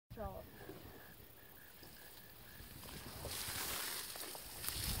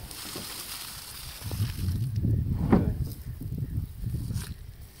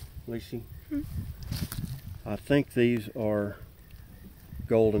Lacey? I think these are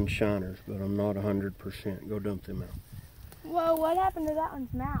golden shiners, but I'm not 100%. Go dump them out. Whoa, what happened to that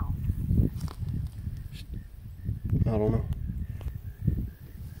one's mouth? I don't know.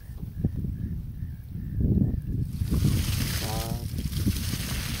 Five,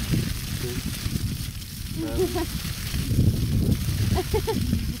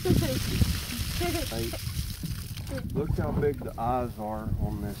 6, 7, 8. Look how big the eyes are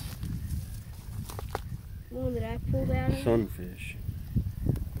on this One that I pulled out of? sunfish.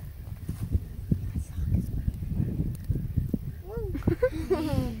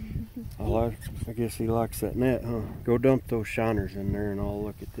 I guess he likes that net, huh? Go dump those shiners in there and I'll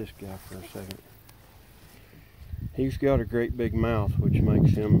look at this guy for a second. He's got a great big mouth, which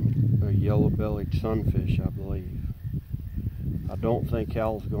makes him a yellow-bellied sunfish, I believe. I don't think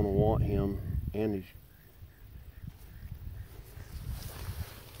Hal's going to want him, and he's...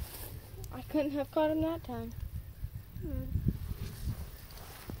 I couldn't have caught him that time.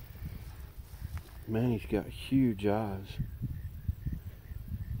 Man, he's got huge eyes.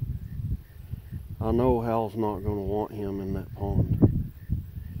 I know Hal's not going to want him in that pond.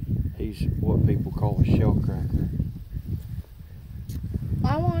 He's what people call a shell cracker.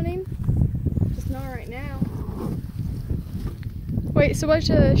 I want him, just not right now. Wait, so what's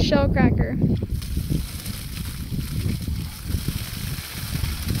a shell cracker?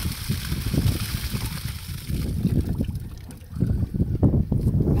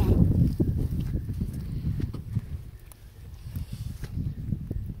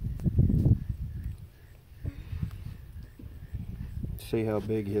 See how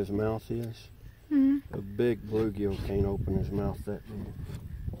big his mouth is? Mm-hmm. A big bluegill can't open his mouth that big.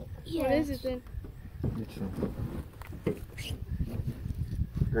 Yeah. What is it then? It's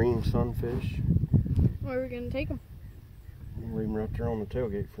a green sunfish. Where are we going to take him? We'll leave him right there on the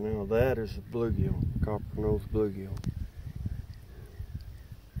tailgate for now. That is a bluegill, copper-nosed bluegill.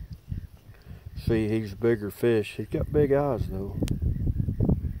 See, he's a bigger fish. He's got big eyes though.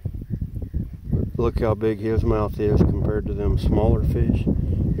 But look how big his mouth is compared to them smaller fish.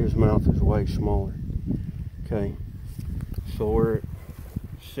 His mouth is way smaller. Okay, so we're at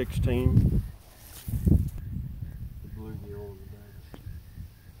 16. The bluegill on the back.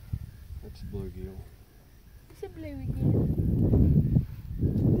 That's a bluegill. It's a bluegill.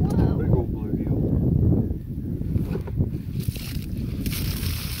 Whoa. Big old bluegill.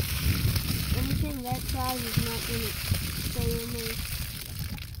 Anything that size is not going to stay in there.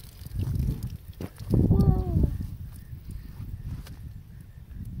 Whoa.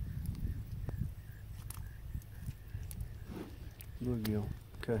 Bluegill.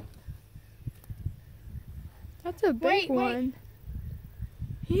 Okay. That's a big one.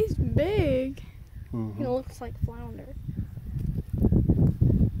 He's big. Mm-hmm. It looks like flounder.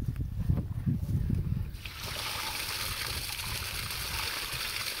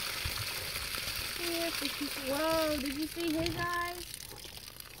 Whoa, did you see his eyes?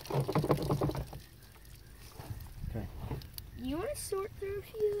 Okay. You want to sort through a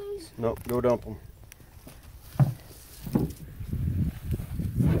few of those? Nope, go dump them.